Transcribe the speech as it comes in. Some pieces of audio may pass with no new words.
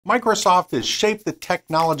Microsoft has shaped the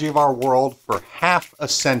technology of our world for half a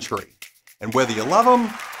century. And whether you love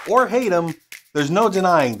them or hate them, there's no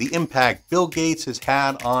denying the impact Bill Gates has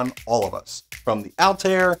had on all of us, from the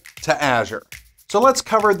Altair to Azure. So let's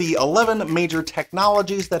cover the 11 major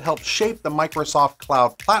technologies that help shape the Microsoft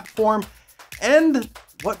Cloud Platform and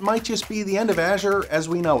what might just be the end of Azure as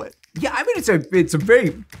we know it. Yeah, I mean, it's a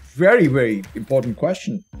very important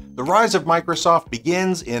question. The rise of Microsoft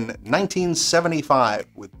begins in 1975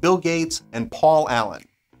 with Bill Gates and Paul Allen.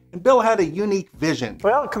 And Bill had a unique vision.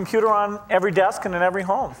 Well, a computer on every desk and in every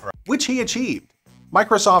home. Which he achieved.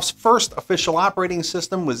 Microsoft's first official operating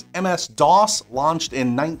system was MS-DOS, launched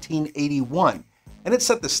in 1981. And it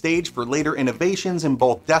set the stage for later innovations in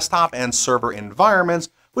both desktop and server environments,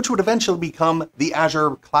 which would eventually become the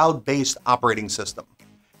Azure cloud-based operating system.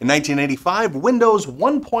 In 1985, Windows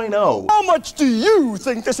 1.0. How much do you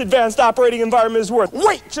think this advanced operating environment is worth?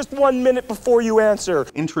 Wait just 1 minute before you answer.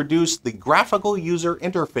 Introduced the graphical user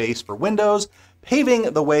interface for Windows,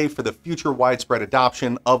 paving the way for the future widespread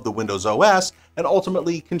adoption of the Windows OS and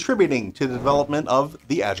ultimately contributing to the development of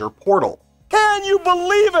the Azure portal. Can you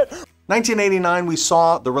believe it? 1989, we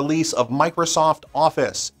saw the release of Microsoft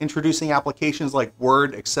Office, introducing applications like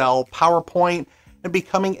Word, Excel, PowerPoint, and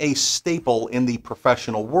becoming a staple in the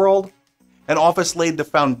professional world. And Office laid the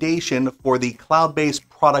foundation for the cloud-based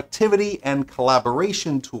productivity and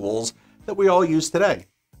collaboration tools that we all use today.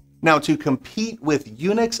 Now, to compete with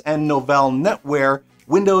Unix and Novell NetWare,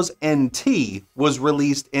 Windows NT was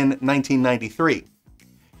released in 1993.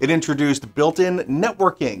 It introduced built-in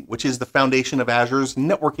networking, which is the foundation of Azure's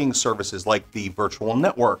networking services like the virtual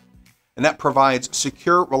network. And that provides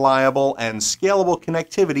secure, reliable, and scalable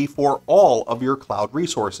connectivity for all of your cloud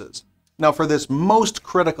resources. Now, for this most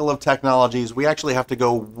critical of technologies, we actually have to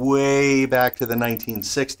go way back to the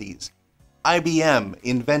 1960s. IBM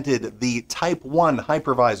invented the Type 1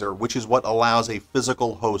 hypervisor, which is what allows a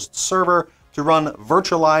physical host server to run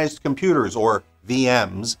virtualized computers, or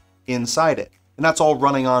VMs, inside it. And that's all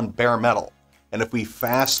running on bare metal. And if we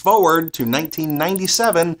fast forward to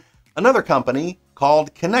 1997, another company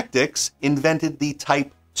called Connectix invented the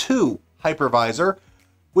Type 2 hypervisor,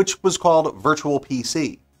 which was called Virtual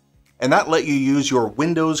PC. And that let you use your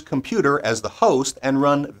Windows computer as the host and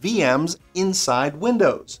run VMs inside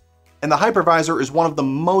Windows. And the hypervisor is one of the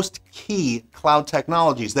most key cloud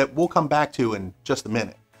technologies that we'll come back to in just a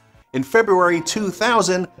minute. In February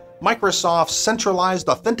 2000, Microsoft's centralized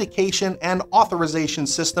authentication and authorization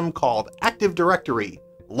system called Active Directory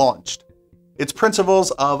launched. Its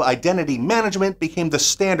principles of identity management became the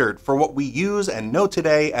standard for what we use and know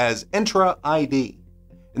today as Entra ID.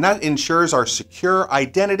 And that ensures our secure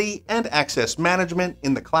identity and access management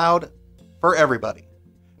in the cloud for everybody.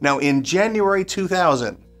 Now, in January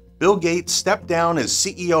 2000, Bill Gates stepped down as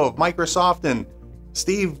CEO of Microsoft and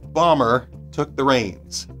Steve Ballmer took the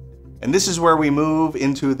reins. And this is where we move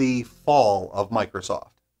into the fall of Microsoft.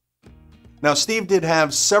 Now, Steve did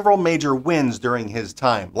have several major wins during his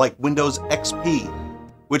time, like Windows XP,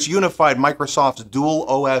 which unified Microsoft's dual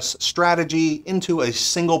OS strategy into a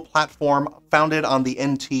single platform founded on the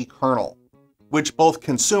NT kernel, which both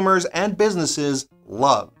consumers and businesses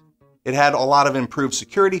loved. It had a lot of improved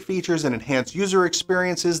security features and enhanced user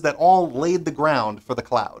experiences that all laid the ground for the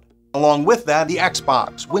cloud. Along with that, the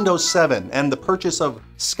Xbox, Windows 7, and the purchase of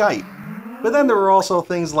Skype. But then there were also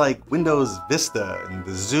things like Windows Vista and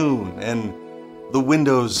the Zune and the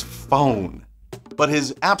Windows Phone. But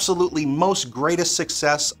his absolutely most greatest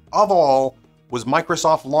success of all was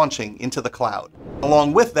Microsoft launching into the cloud.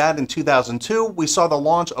 Along with that, in 2002, we saw the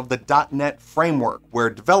launch of the .NET framework, where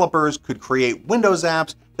developers could create Windows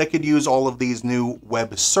apps that could use all of these new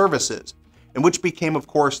web services, and which became, of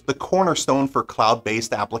course, the cornerstone for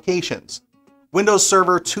cloud-based applications. Windows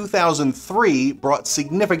Server 2003 brought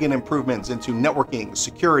significant improvements into networking,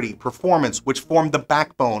 security, performance, which formed the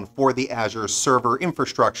backbone for the Azure server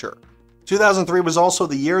infrastructure. 2003 was also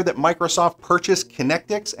the year that Microsoft purchased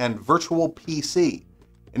Connectix and Virtual PC.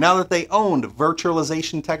 And now that they owned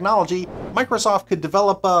virtualization technology, Microsoft could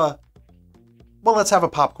develop a... well, let's have a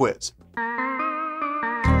pop quiz.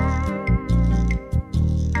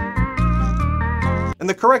 And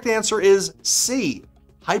the correct answer is C,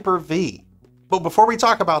 Hyper-V. But before we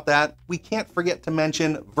talk about that, we can't forget to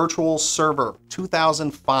mention Virtual Server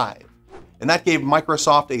 2005. And that gave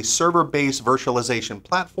Microsoft a server-based virtualization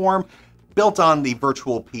platform built on the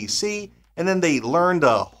Virtual PC, and then they learned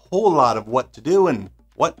a whole lot of what to do and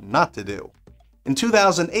what not to do. In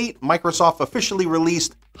 2008, Microsoft officially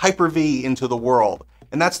released Hyper-V into the world,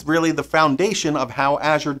 and that's really the foundation of how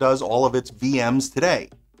Azure does all of its VMs today.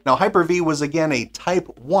 Now, Hyper-V was again a Type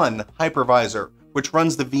 1 hypervisor, which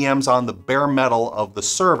runs the VMs on the bare metal of the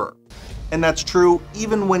server. And that's true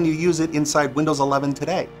even when you use it inside Windows 11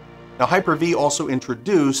 today. Now, Hyper-V also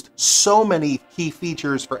introduced so many key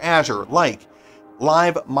features for Azure, like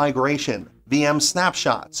live migration, VM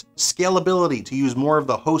snapshots, scalability to use more of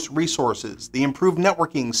the host resources, the improved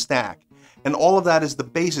networking stack, and all of that is the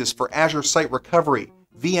basis for Azure Site Recovery,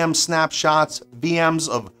 VM snapshots, VMs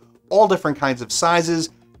of all different kinds of sizes,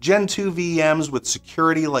 Gen 2 VMs with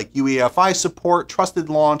security like UEFI support, trusted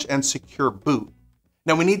launch, and secure boot.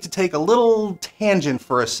 Now we need to take a little tangent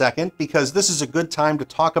for a second because this is a good time to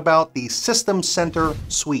talk about the System Center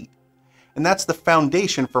suite. And that's the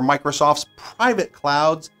foundation for Microsoft's private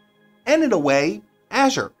clouds and, in a way,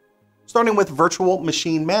 Azure. Starting with Virtual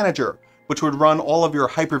Machine Manager, which would run all of your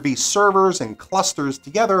Hyper-V servers and clusters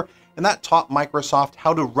together, and that taught Microsoft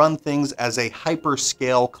how to run things as a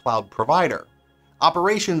hyperscale cloud provider.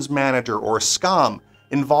 Operations Manager, or SCOM,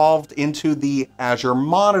 involved into the Azure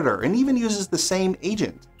Monitor and even uses the same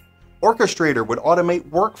agent. Orchestrator would automate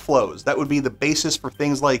workflows. That would be the basis for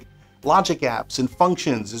things like logic apps and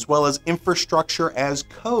functions, as well as infrastructure as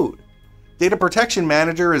code. Data Protection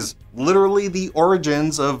Manager is literally the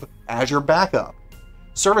origins of Azure Backup.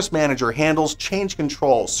 Service Manager handles change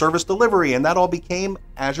control, service delivery, and that all became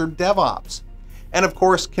Azure DevOps. And of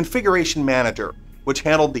course, Configuration Manager, which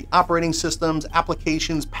handled the operating systems,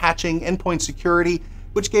 applications, patching, endpoint security,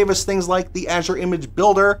 which gave us things like the Azure Image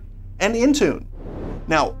Builder and Intune.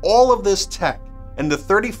 Now, all of this tech and the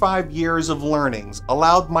 35 years of learnings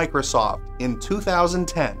allowed Microsoft in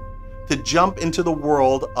 2010 to jump into the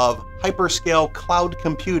world of hyperscale cloud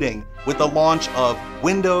computing with the launch of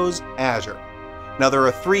Windows Azure. Now, there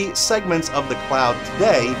are 3 segments of the cloud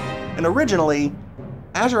today, and originally,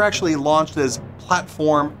 Azure actually launched as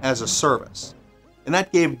Platform as a Service. And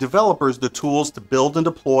that gave developers the tools to build and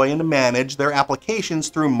deploy and to manage their applications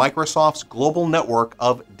through Microsoft's global network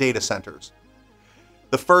of data centers.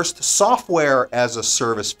 The first software as a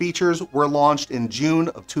service features were launched in June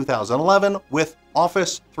of 2011 with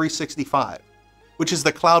Office 365, which is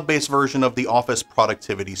the cloud-based version of the Office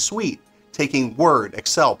Productivity Suite, taking Word,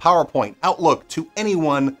 Excel, PowerPoint, Outlook to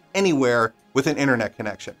anyone, anywhere with an internet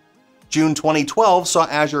connection. June 2012 saw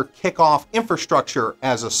Azure kick off Infrastructure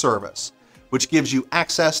as a Service, which gives you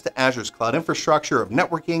access to Azure's cloud infrastructure of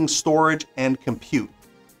networking, storage, and compute.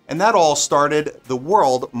 And that all started the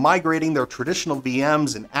world migrating their traditional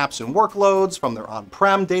VMs and apps and workloads from their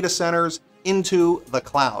on-prem data centers into the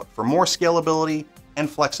cloud for more scalability and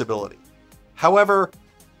flexibility. However,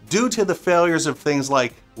 due to the failures of things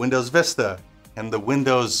like Windows Vista and the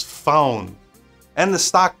Windows Phone and the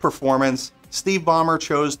stock performance, Steve Ballmer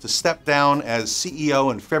chose to step down as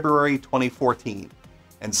CEO in February 2014.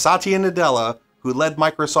 And Satya Nadella, who led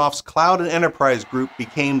Microsoft's Cloud and Enterprise Group,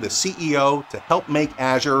 became the CEO to help make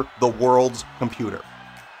Azure the world's computer.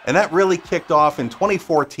 And that really kicked off in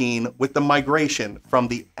 2014 with the migration from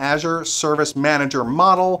the Azure Service Manager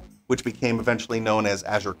model, which became eventually known as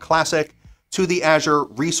Azure Classic, to the Azure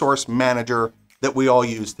Resource Manager that we all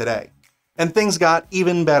use today. And things got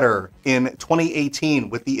even better in 2018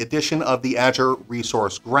 with the addition of the Azure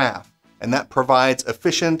Resource Graph. And that provides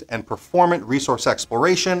efficient and performant resource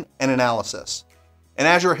exploration and analysis. And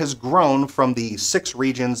Azure has grown from the 6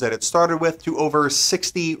 regions that it started with to over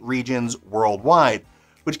 60 regions worldwide,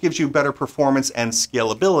 which gives you better performance and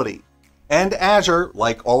scalability. And Azure,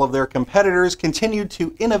 like all of their competitors, continued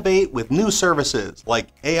to innovate with new services like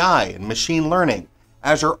AI and machine learning,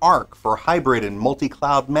 Azure Arc for hybrid and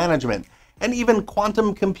multi-cloud management, and even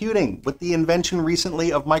quantum computing with the invention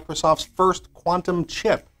recently of Microsoft's first quantum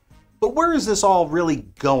chip. But where is this all really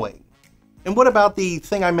going? And what about the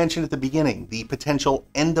thing I mentioned at the beginning, the potential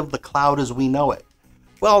end of the cloud as we know it?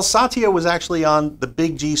 Well, Satya was actually on the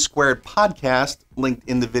Big G Squared podcast, linked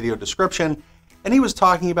in the video description, and he was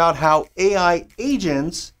talking about how AI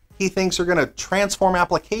agents he thinks are going to transform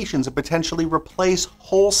applications and potentially replace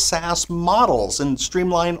whole SaaS models and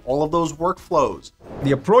streamline all of those workflows.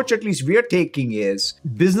 The approach at least we're taking is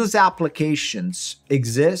business applications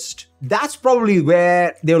exist. That's probably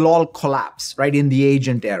where they'll all collapse, right, in the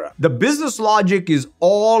agent era. The business logic is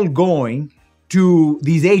all going to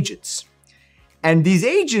these agents. And these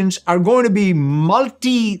agents are going to be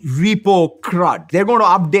multi-repo CRUD. They're going to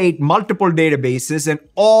update multiple databases and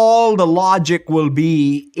all the logic will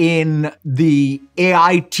be in the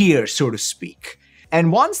AI tier, so to speak.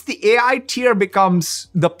 And once the AI tier becomes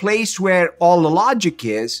the place where all the logic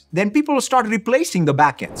is, then people will start replacing the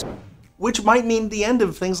backends. Which might mean the end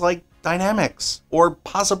of things like Dynamics or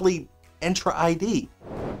possibly Entra ID.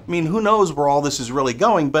 I mean, who knows where all this is really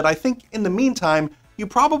going, but I think in the meantime, you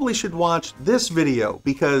probably should watch this video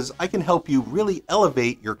because I can help you really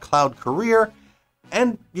elevate your cloud career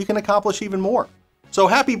and you can accomplish even more. So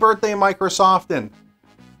happy birthday, Microsoft, and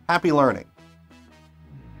happy learning.